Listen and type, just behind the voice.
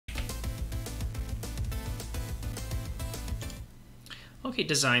Okay,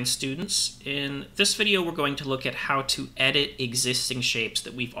 design students, in this video we're going to look at how to edit existing shapes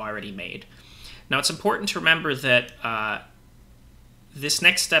that we've already made. Now it's important to remember that this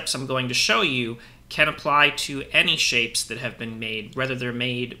next steps I'm going to show you can apply to any shapes that have been made, whether they're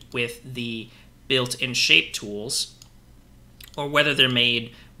made with the built-in shape tools or whether they're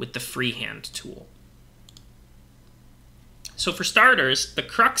made with the freehand tool. So for starters, the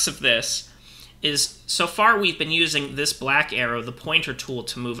crux of this is, so far we've been using this black arrow, the pointer tool,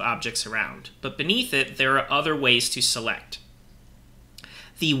 to move objects around. But beneath it, there are other ways to select.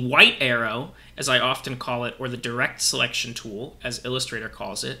 The white arrow, as I often call it, or the direct selection tool, as Illustrator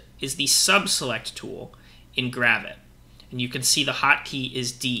calls it, is the subselect tool in Gravit. And you can see the hotkey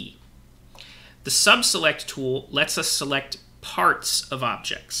is D. The subselect tool lets us select parts of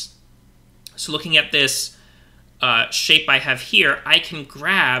objects. So looking at this shape I have here, I can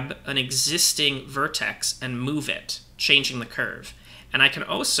grab an existing vertex and move it, changing the curve. And I can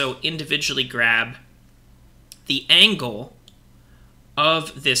also individually grab the angle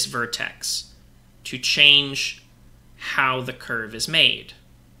of this vertex to change how the curve is made.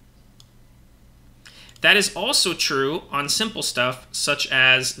 That is also true on simple stuff such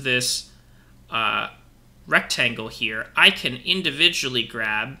as this rectangle here. I can individually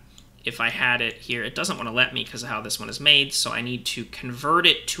grab, if I had it here, it doesn't want to let me because of how this one is made, so I need to convert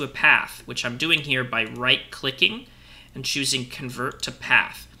it to a path, which I'm doing here by right-clicking and choosing Convert to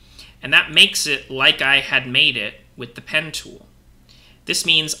Path. And that makes it like I had made it with the pen tool. This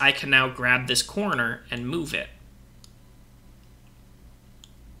means I can now grab this corner and move it.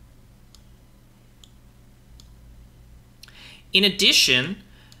 In addition,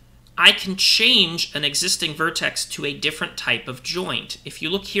 I can change an existing vertex to a different type of joint. If you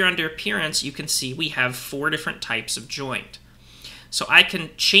look here under Appearance, you can see we have 4 different types of joint. So I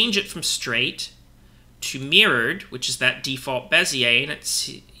can change it from straight to mirrored, which is that default Bezier,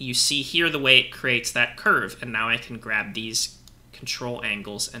 and you see here the way it creates that curve, and now I can grab these control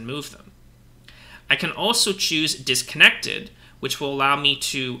angles and move them. I can also choose disconnected, which will allow me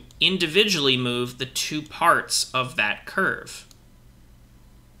to individually move the 2 parts of that curve.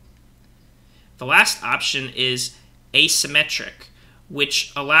 The last option is asymmetric,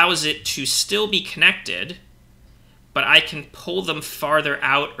 which allows it to still be connected, but I can pull them farther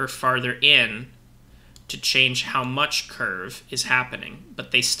out or farther in to change how much curve is happening,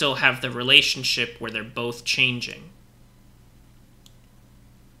 but they still have the relationship where they're both changing.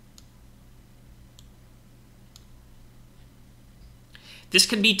 This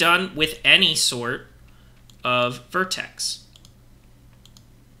can be done with any sort of vertex.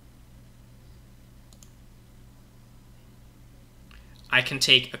 I can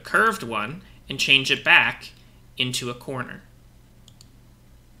take a curved one and change it back into a corner.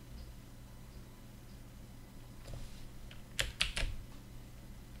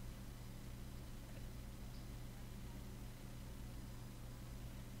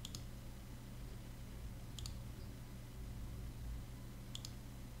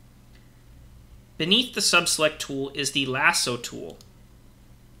 Beneath the subselect tool is the lasso tool.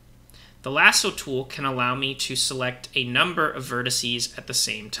 The lasso tool can allow me to select a number of vertices at the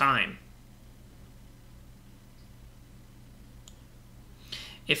same time.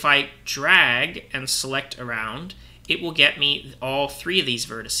 If I drag and select around, it will get me all 3 of these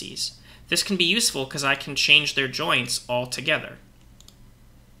vertices. This can be useful because I can change their joints all together.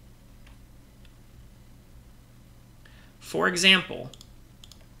 For example,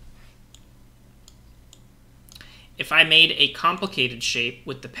 if I made a complicated shape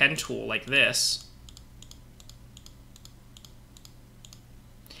with the pen tool like this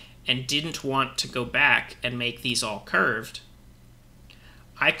and didn't want to go back and make these all curved,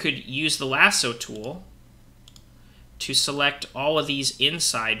 I could use the lasso tool to select all of these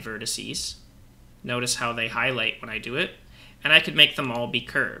inside vertices. Notice how they highlight when I do it, and I could make them all be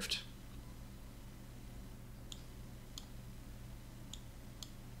curved.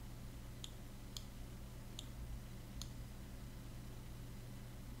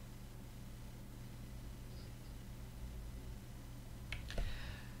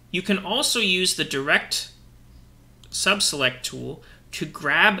 You can also use the direct subselect tool to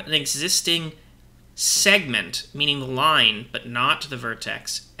grab an existing segment, meaning the line, but not the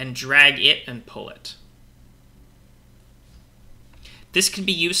vertex, and drag it and pull it. This can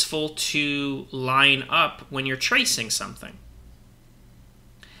be useful to line up when you're tracing something.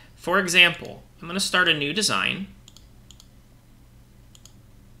 For example, I'm going to start a new design,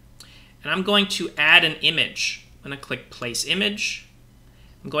 and I'm going to add an image. I'm going to click Place Image.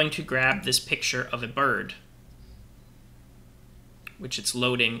 I'm going to grab this picture of a bird, which it's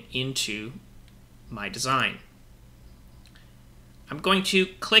loading into my design. I'm going to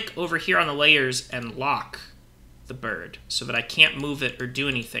click over here on the layers and lock the bird so that I can't move it or do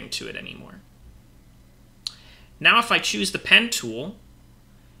anything to it anymore. Now if I choose the pen tool,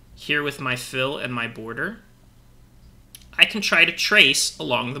 here with my fill and my border, I can try to trace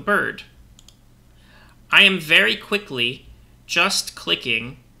along the bird. I am very quickly just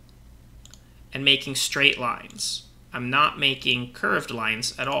clicking and making straight lines. I'm not making curved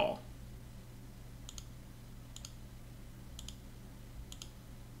lines at all.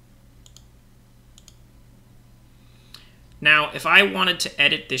 Now, if I wanted to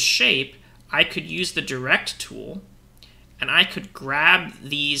edit this shape, I could use the direct tool and I could grab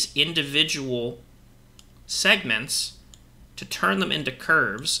these individual segments to turn them into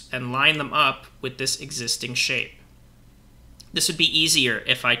curves and line them up with this existing shape. This would be easier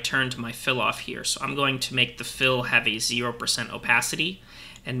if I turned my fill off here. So I'm going to make the fill have a 0% opacity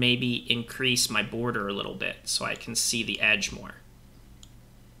and maybe increase my border a little bit so I can see the edge more.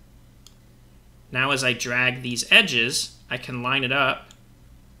 Now as I drag these edges, I can line it up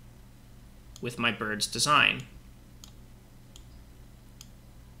with my bird's design.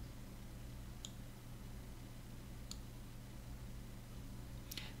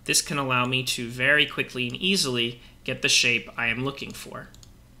 This can allow me to very quickly and easily get the shape I am looking for.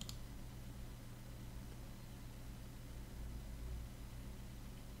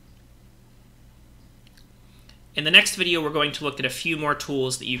 In the next video, we're going to look at a few more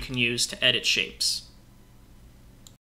tools that you can use to edit shapes.